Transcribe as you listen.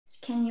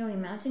Can you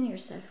imagine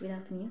yourself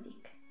without music?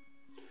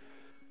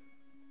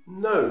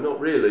 No, not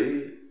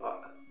really.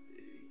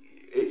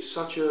 It's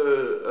such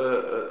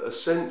a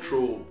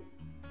central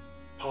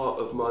part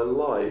of my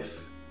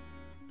life.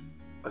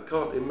 I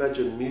can't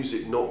imagine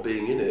music not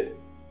being in it.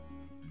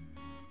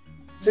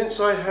 Since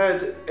I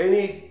had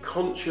any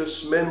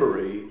conscious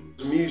memory,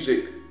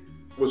 music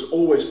was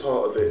always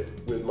part of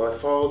it. With my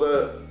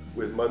father,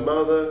 with my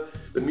mother,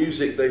 the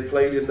music they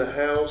played in the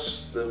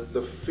house,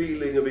 the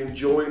feeling of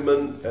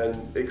enjoyment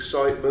and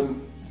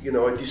excitement. You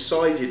know, I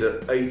decided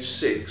at age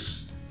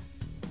 6,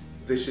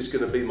 this is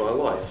going to be my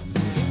life.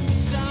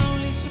 It's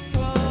only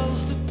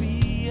supposed to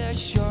be a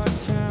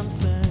short-term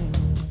thing.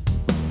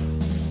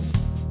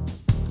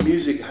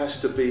 Music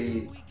has to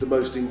be the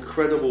most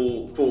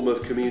incredible form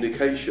of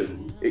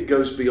communication. It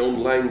goes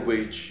beyond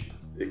language,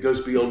 it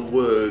goes beyond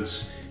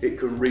words, it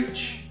can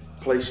reach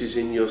places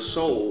in your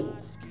soul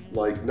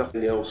like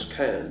nothing else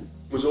can.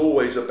 It was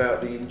always about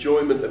the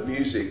enjoyment of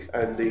music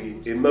and the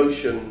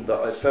emotion that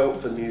I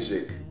felt for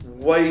music,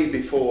 way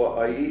before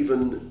I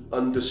even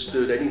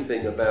understood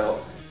anything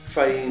about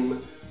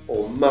fame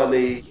or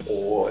money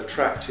or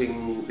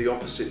attracting the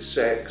opposite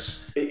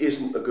sex. It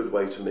isn't a good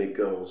way to meet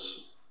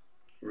girls,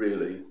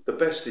 really. The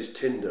best is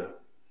Tinder.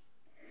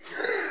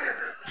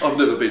 I've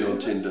never been on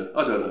Tinder,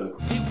 I don't know.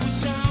 It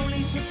was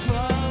only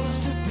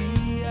supposed to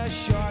be a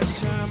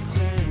short-term thing.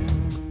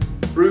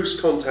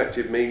 Bruce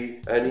contacted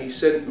me and he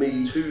sent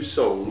me 2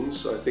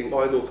 songs, I think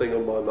Final Thing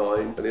on My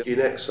Mind and In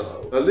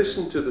Exile. I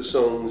listened to the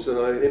songs and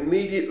I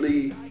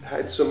immediately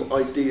had some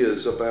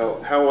ideas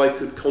about how I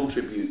could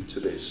contribute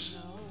to this.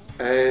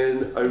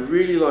 And I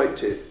really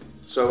liked it.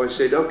 So I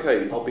said,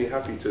 okay, I'll be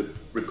happy to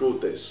record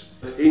this.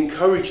 He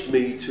encouraged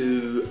me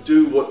to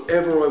do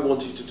whatever I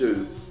wanted to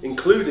do,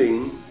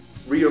 including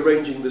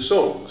rearranging the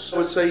songs. I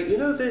would say, you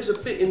know, there's a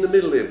bit in the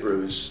middle here,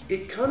 Bruce.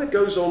 It kind of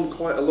goes on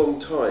quite a long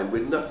time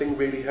with nothing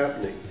really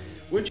happening.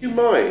 Would you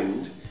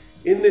mind,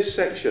 in this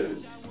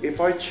section, if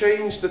I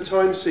change the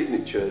time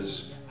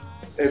signatures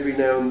every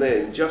now and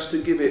then, just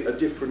to give it a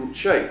different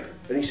shape?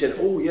 And he said,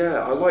 oh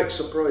yeah, I like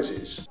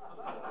surprises.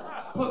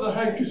 Put the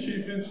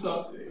handkerchief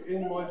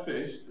in my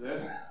fist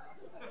then.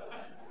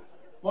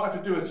 Might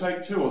have to do a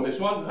take 2 on this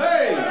one.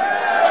 Hey!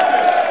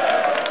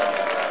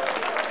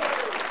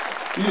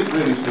 You didn't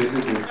really see it,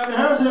 did you? Gavin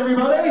Harrison,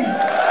 everybody!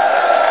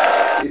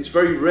 It's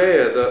very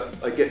rare that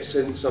I get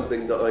sent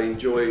something that I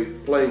enjoy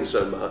playing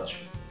so much.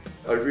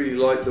 I really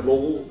liked them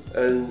all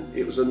and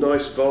it was a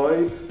nice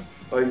vibe.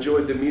 I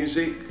enjoyed the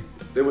music.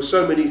 There were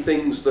so many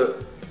things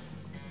that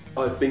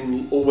I've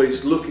been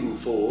always looking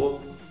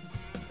for.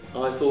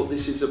 I thought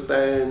this is a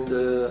band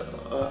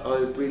I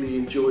really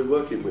enjoy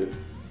working with.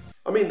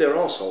 I mean, they're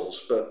arseholes,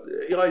 but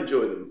I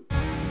enjoy them.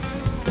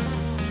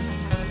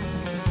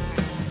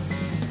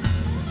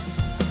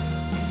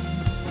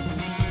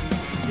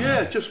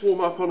 Yeah, just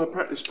warm up on a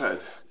practice pad.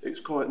 It's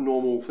quite a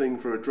normal thing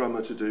for a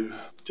drummer to do.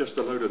 Just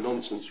a load of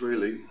nonsense,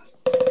 really.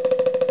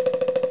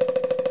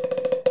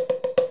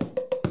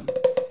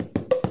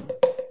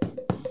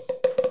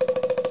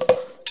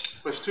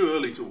 But it's too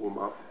early to warm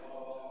up.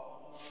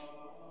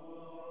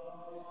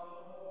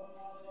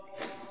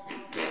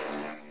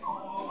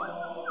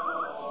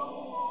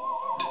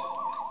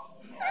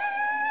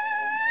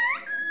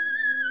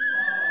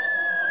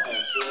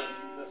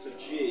 That's a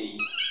G.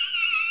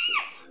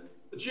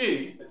 A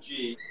G? A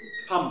G.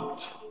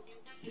 Pumped.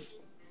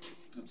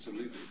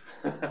 Absolutely.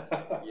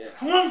 Yeah.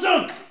 Come on,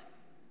 Doug!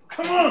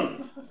 Come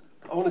on!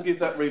 I want to give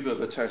that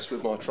reverb a test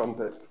with my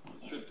trumpet.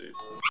 Should do.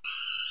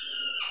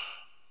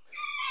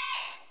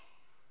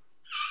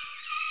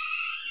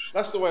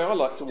 That's the way I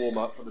like to warm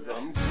up for the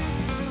drums.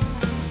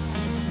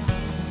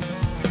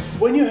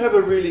 When you have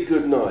a really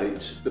good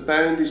night, the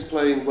band is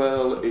playing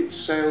well, it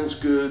sounds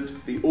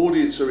good, the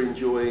audience are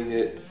enjoying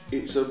it,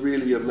 it's a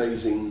really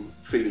amazing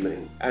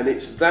feeling. And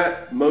it's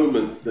that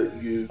moment that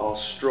you are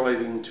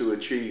striving to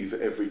achieve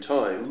every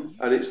time.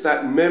 And it's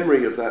that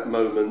memory of that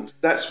moment,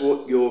 that's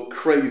what you're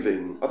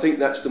craving. I think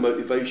that's the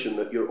motivation,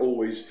 that you're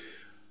always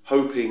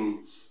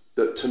hoping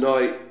that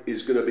tonight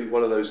is going to be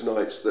one of those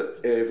nights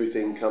that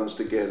everything comes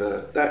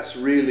together. That's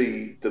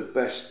really the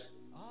best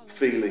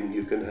feeling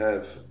you can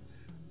have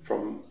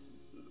from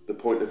the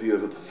point of view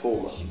of a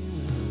performer.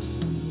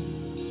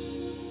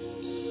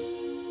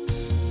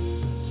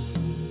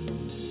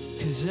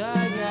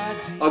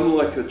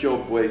 Unlike a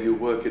job where you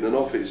work in an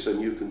office and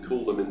you can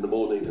call them in the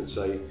morning and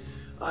say,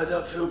 I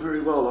don't feel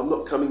very well, I'm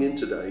not coming in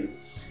today.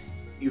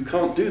 You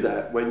can't do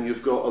that when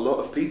you've got a lot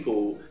of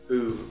people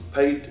who've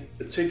paid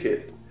a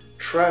ticket,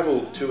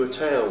 travelled to a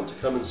town to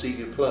come and see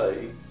you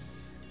play,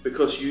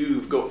 because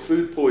you've got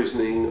food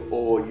poisoning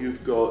or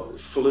you've got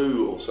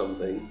flu or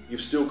something.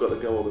 You've still got to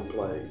go on and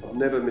play. I've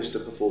never missed a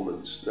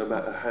performance, no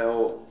matter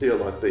how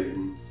ill I've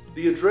been.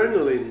 The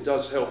adrenaline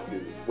does help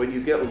you. When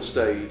you get on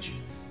stage,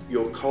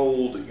 your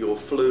cold, your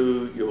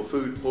flu, your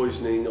food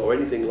poisoning or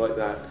anything like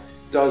that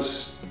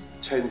does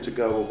tend to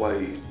go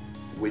away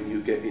when you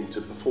get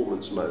into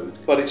performance mode.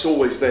 But it's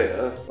always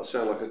there. I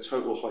sound like a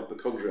total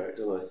hypochondriac,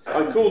 don't I?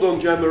 I called on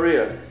Jan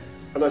Maria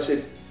and I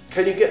said,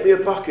 can you get me a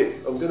bucket?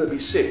 I'm going to be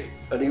sick.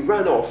 And he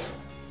ran off,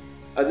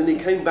 and then he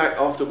came back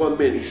after 1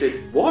 minute. He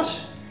said, what?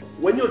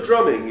 When you're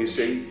drumming, you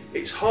see,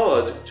 it's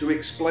hard to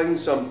explain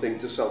something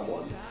to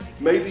someone.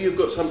 Maybe you've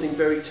got something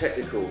very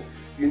technical.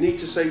 You need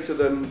to say to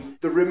them,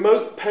 the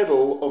remote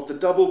pedal of the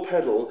double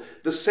pedal,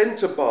 the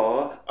center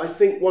bar, I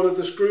think one of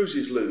the screws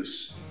is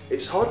loose.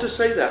 It's hard to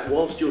say that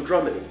whilst you're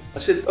drumming. I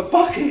said, a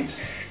bucket,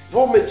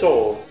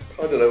 vomito.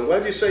 I don't know, how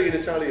do you say in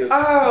Italian?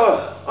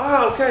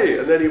 Okay.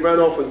 And then he ran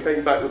off and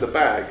came back with a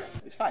bag.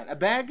 It's fine. A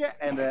bag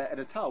and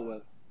a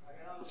towel.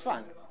 It's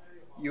fine.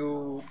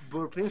 You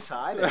burp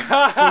inside and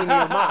clean your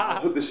I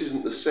mouth. hope this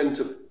isn't the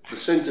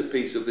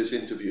centerpiece of this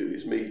interview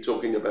is me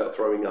talking about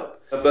throwing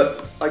up.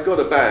 But I got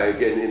a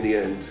bag in the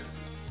end,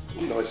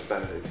 a nice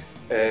bag,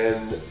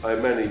 and I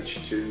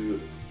managed to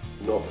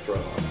not throw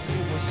up.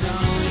 It was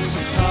only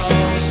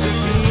supposed to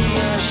be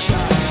a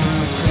shot.